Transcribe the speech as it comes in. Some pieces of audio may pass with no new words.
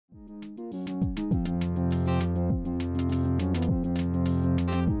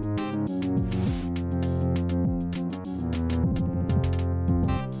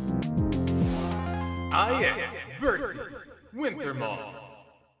IX versus WintherMaw.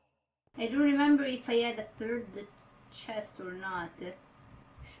 I don't remember if I had a third chest or not.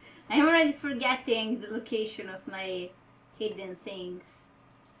 I'm already forgetting the location of my hidden things.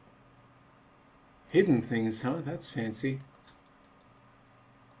 Hidden things, huh? That's fancy.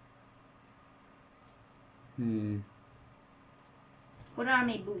 What are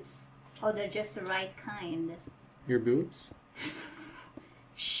my boots? Oh, they're just the right kind. Your boobs?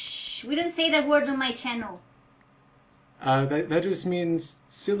 Shh! We don't say that word on my channel. That just means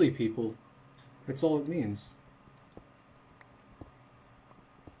silly people. That's all it means.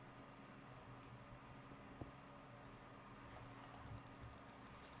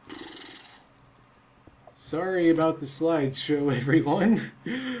 Sorry about the slideshow, everyone.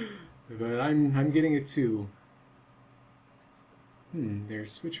 But I'm getting it too. They're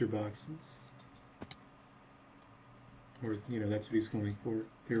switcher boxes. Or, you know, that's what he's going for.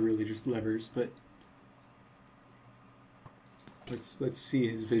 They're really just levers, but let's see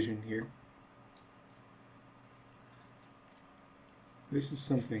his vision here. This is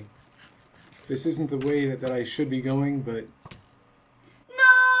something. This isn't the way that I should be going, but...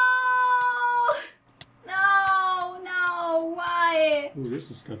 No! No, no, why? Ooh,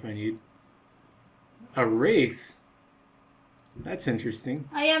 this is stuff I need. A wraith? That's interesting.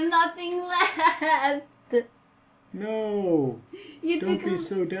 I have nothing left. No! You Don't be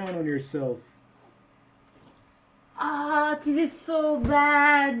so down on yourself. Ah, this is so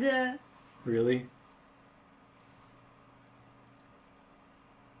bad. Really?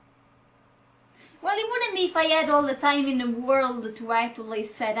 Well, it wouldn't be if I had all the time in the world to actually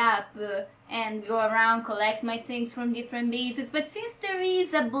set up and go around, collect my things from different bases. But since there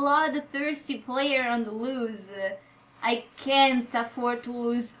is a bloodthirsty player on the loose, I can't afford to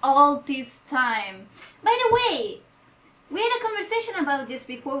lose all this time. By the way, we had a conversation about this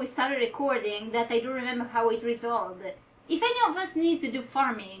before we started recording that I don't remember how it resolved. If any of us need to do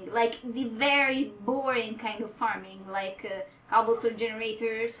farming, like the very boring kind of farming, like cobblestone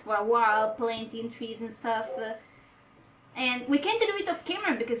generators for a while, planting trees and stuff, and we can't do it off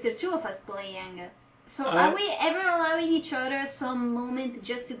camera because there's two of us playing. So are we ever allowing each other some moment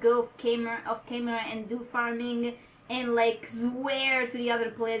just to go off camera and do farming and like swear to the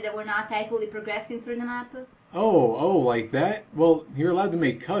other player that we're not actually progressing through the map? Oh, like that? Well, you're allowed to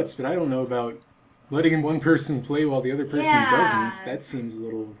make cuts, but I don't know about letting one person play while the other person doesn't. That seems a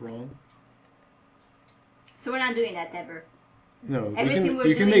little wrong. So we're not doing that ever? No,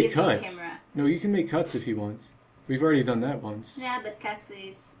 you can make cuts. No, you can make cuts if you want. We've already done that once. Yeah, but cuts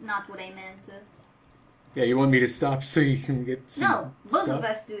is not what I meant. Yeah, you want me to stop so you can get some No, both stuff? of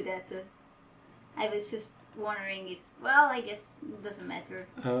us do that. I was just wondering if... Well, I guess it doesn't matter.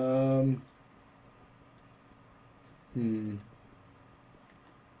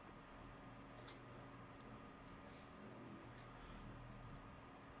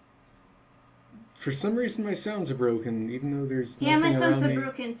 For some reason my sounds are broken, even though there's nothing Yeah, my sounds around are me.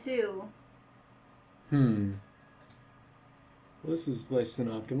 broken too. Well, this is less than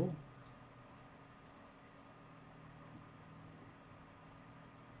optimal.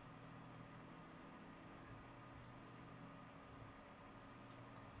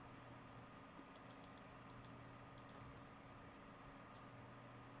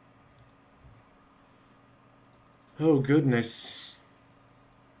 Oh, goodness.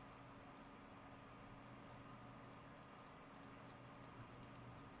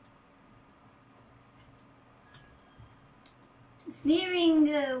 Sneering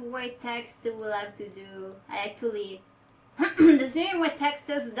white text will have to do. I actually... the sneering white text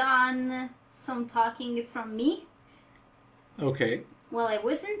has done some talking from me. Okay. Well, I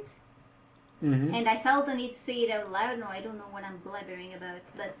wasn't. And I felt the need to say it out loud. No, I don't know what I'm blabbering about,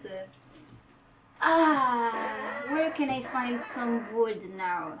 but... where can I find some wood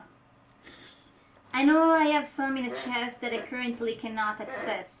now? I know I have some in a chest that I currently cannot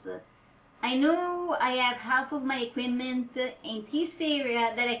access. I know I have half of my equipment in this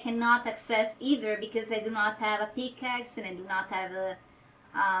area that I cannot access either because I do not have a pickaxe and I do not have a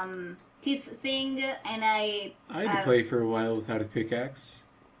this thing, and I had to play for a while without a pickaxe.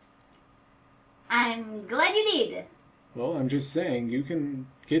 I'm glad you did. Well, I'm just saying, you can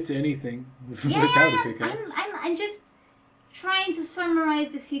get to anything without a pickaxe. I'm just trying to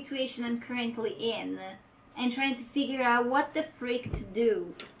summarize the situation I'm currently in and trying to figure out what the freak to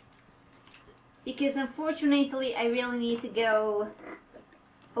do. Because unfortunately, I really need to go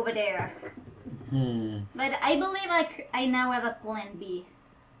over there. But I believe I now have a plan B.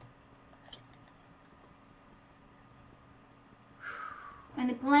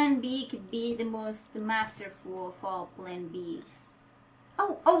 And plan B could be the most masterful of all plan Bs.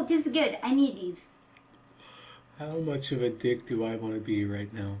 Oh, this is good. I need these. How much of a dick do I want to be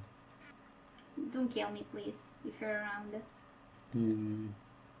right now? Don't kill me, please, if you're around.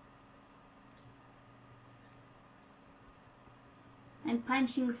 I'm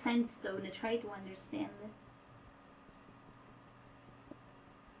punching sandstone to try to understand.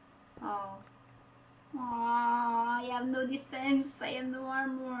 Oh. I have no defense. I have no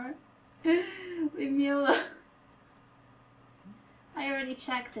armor. Leave me alone. I already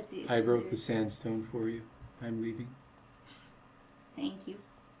checked at this. I broke the sandstone for you. I'm leaving. Thank you.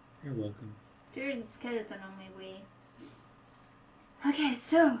 You're welcome. There's a skeleton on my way. Okay,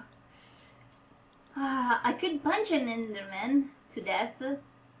 so... I could punch an enderman to death.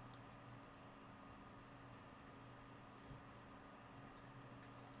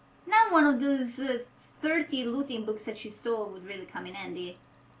 Now one of those 30 looting books that you stole would really come in handy.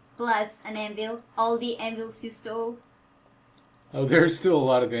 Plus an anvil. All the anvils you stole. Oh, there's still a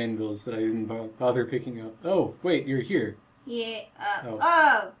lot of anvils that I didn't bother picking up. Oh, wait, you're here. Yeah,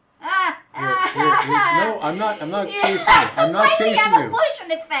 Oh. Here. No, I'm not chasing you. I'm not chasing you. Why do you have a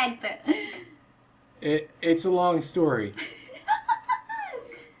potion effect? It's a long story.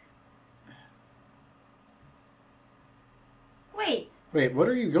 Wait, what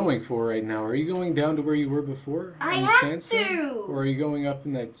are you going for right now? Are you going down to where you were before? I on the have sandstone? to! Or are you going up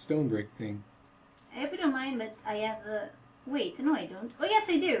in that stone brick thing? I hope you don't mind, but I have a... Wait, no I don't. Oh yes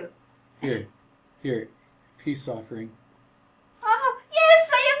I do! Here. Peace offering. Oh, yes!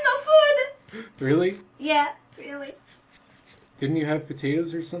 I have no food! Really? Yeah, really. Didn't you have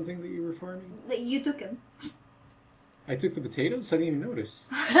potatoes or something that you were farming? You took them. I took the potatoes? I didn't even notice.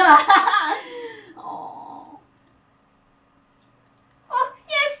 Oh. Oh,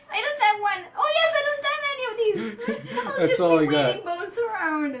 yes! I don't have one! Oh, yes! I don't have any of these! I'll That's just all be I got. waving bones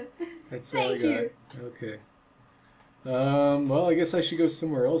around. That's Thank all I got. you. Okay. Well, I guess I should go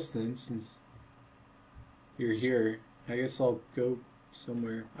somewhere else then, since you're here. I guess I'll go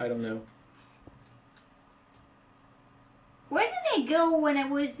somewhere. I don't know. Where did I go when I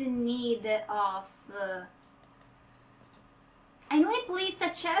was in need of... I know I placed a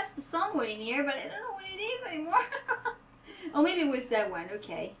chest somewhere in here, but I don't know what it is anymore. Oh, maybe it was that one.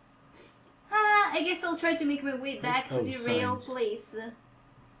 Okay. I guess I'll try to make my way back to the rail place.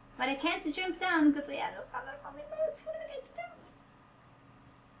 But I can't jump down because I have no feather from my boots. What am I going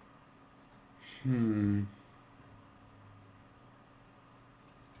to do?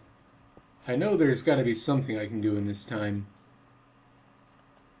 I know there's got to be something I can do in this time.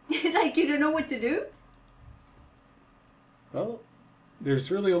 Like you don't know what to do? Well,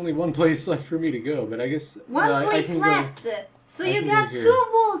 there's really only one place left for me to go, but I guess... One place left! So you got 2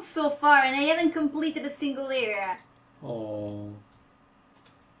 volts so far, and I haven't completed a single area. Oh.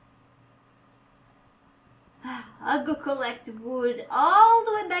 I'll go collect wood all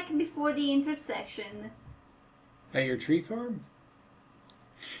the way back before the intersection. At your tree farm?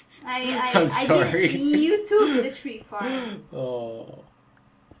 I'm sorry. You took the tree farm. Oh.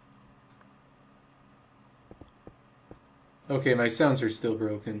 Okay, my sounds are still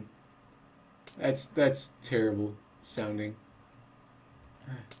broken. That's terrible sounding.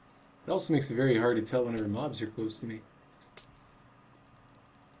 It also makes it very hard to tell whenever mobs are close to me.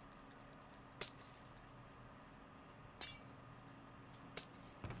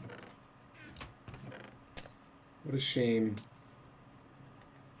 What a shame.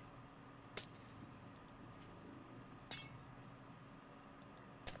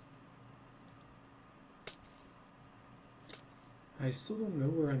 I still don't know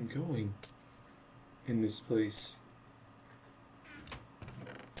where I'm going in this place.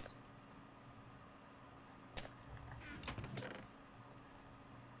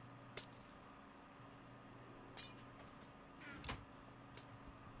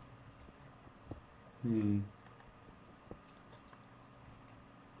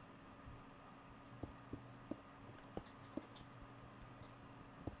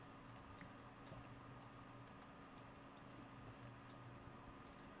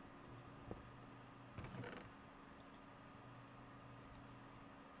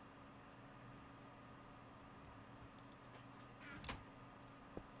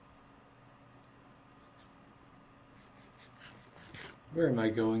 Where am I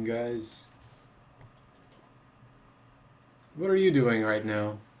going, guys? What are you doing right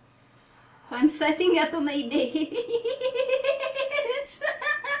now? I'm setting up my base.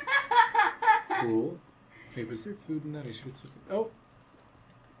 Cool. Wait, was there food in that? I should have took it. Oh!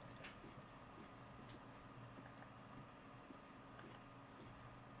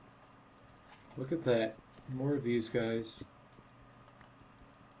 Look at that. More of these guys.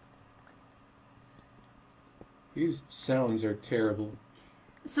 These sounds are terrible.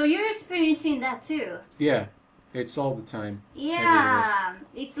 So you're experiencing that too? Yeah, it's all the time. Yeah,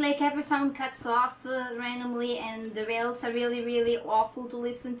 it's like every sound cuts off randomly, and the rails are really, really awful to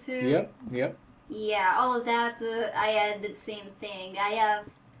listen to. Yep, yep. Yeah, all of that. I had the same thing. I have,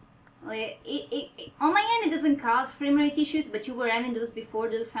 like, on my end it doesn't cause frame rate issues, but you were having those before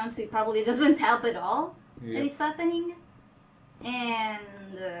those sounds, so it probably doesn't help at all that it's happening.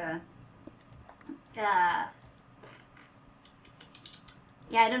 And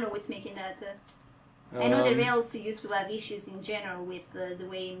yeah, I don't know what's making that. I know the rails used to have issues in general with the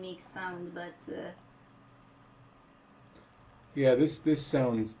way it makes sound, but yeah, this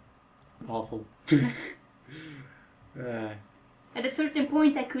sounds awful. At a certain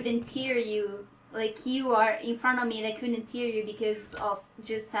point, I couldn't hear you. Like, you are in front of me, and I couldn't hear you because of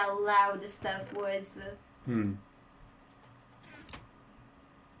just how loud the stuff was.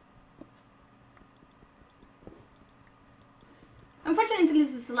 Unfortunately,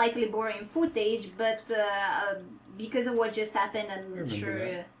 this is slightly boring footage, but because of what just happened, I'm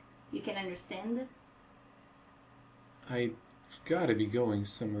sure you can understand. I've gotta be going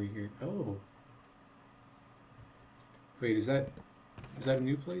somewhere here. Oh. Wait, is that a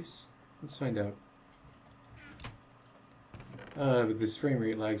new place? Let's find out. But this frame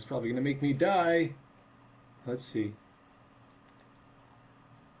rate lag is probably gonna make me die. Let's see.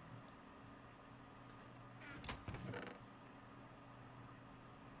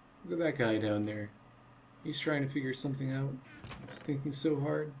 Look at that guy down there. He's trying to figure something out. He's thinking so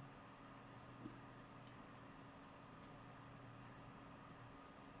hard.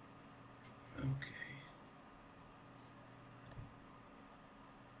 Okay.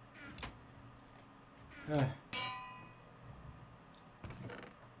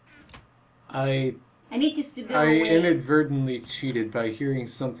 I need this to go I away. inadvertently cheated by hearing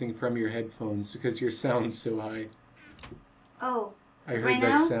something from your headphones because your sound's so high. Oh. I heard right that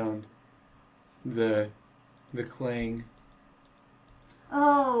now? sound. The clang.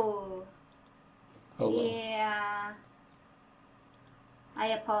 Oh. Oh well. Yeah. I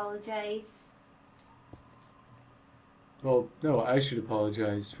apologize. Well, no, I should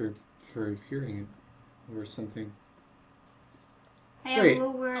apologize for hearing it or something. I have Wait,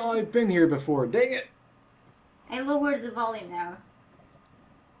 lowered. oh, I've been here before. Dang it! I lowered the volume now.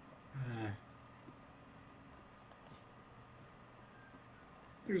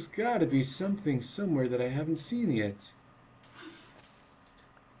 There's gotta be something somewhere that I haven't seen yet.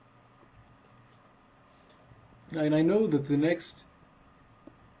 And I know that the next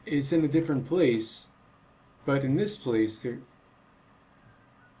is in a different place, but in this place,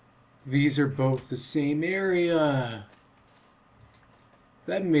 these are both the same area.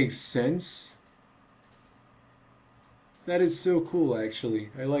 That makes sense. That is so cool, actually.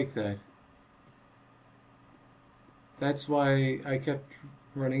 I like that. That's why I kept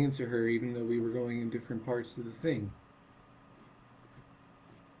running into her even though we were going in different parts of the thing.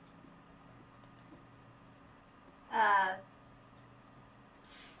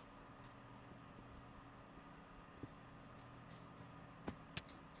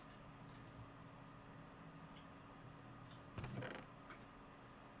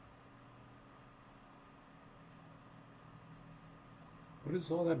 What is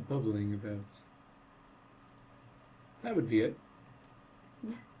all that bubbling about? That would be it.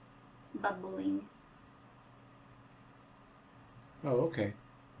 Bubbling. Oh, okay.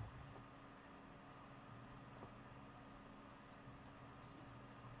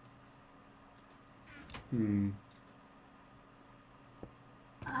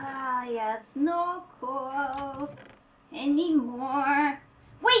 I have no coal anymore.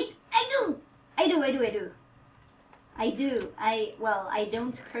 Wait! I do. Well, I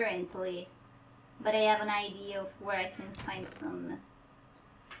don't currently, but I have an idea of where I can find some.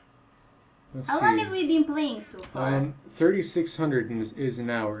 Let's How see. long have we been playing so far? 3,600 is an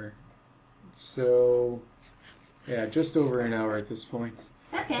hour. So, yeah, just over an hour at this point.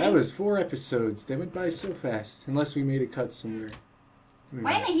 Okay. That was 4 episodes. They went by so fast. Unless we made a cut somewhere. Who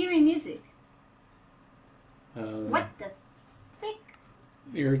Why am I knows? hearing music? Um, What the frick?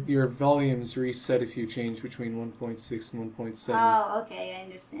 Your volumes reset if you change between 1.6 and 1.7. Oh, okay, I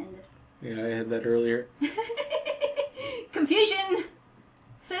understand. Yeah, I had that earlier. Confusion!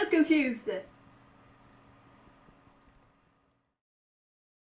 So confused.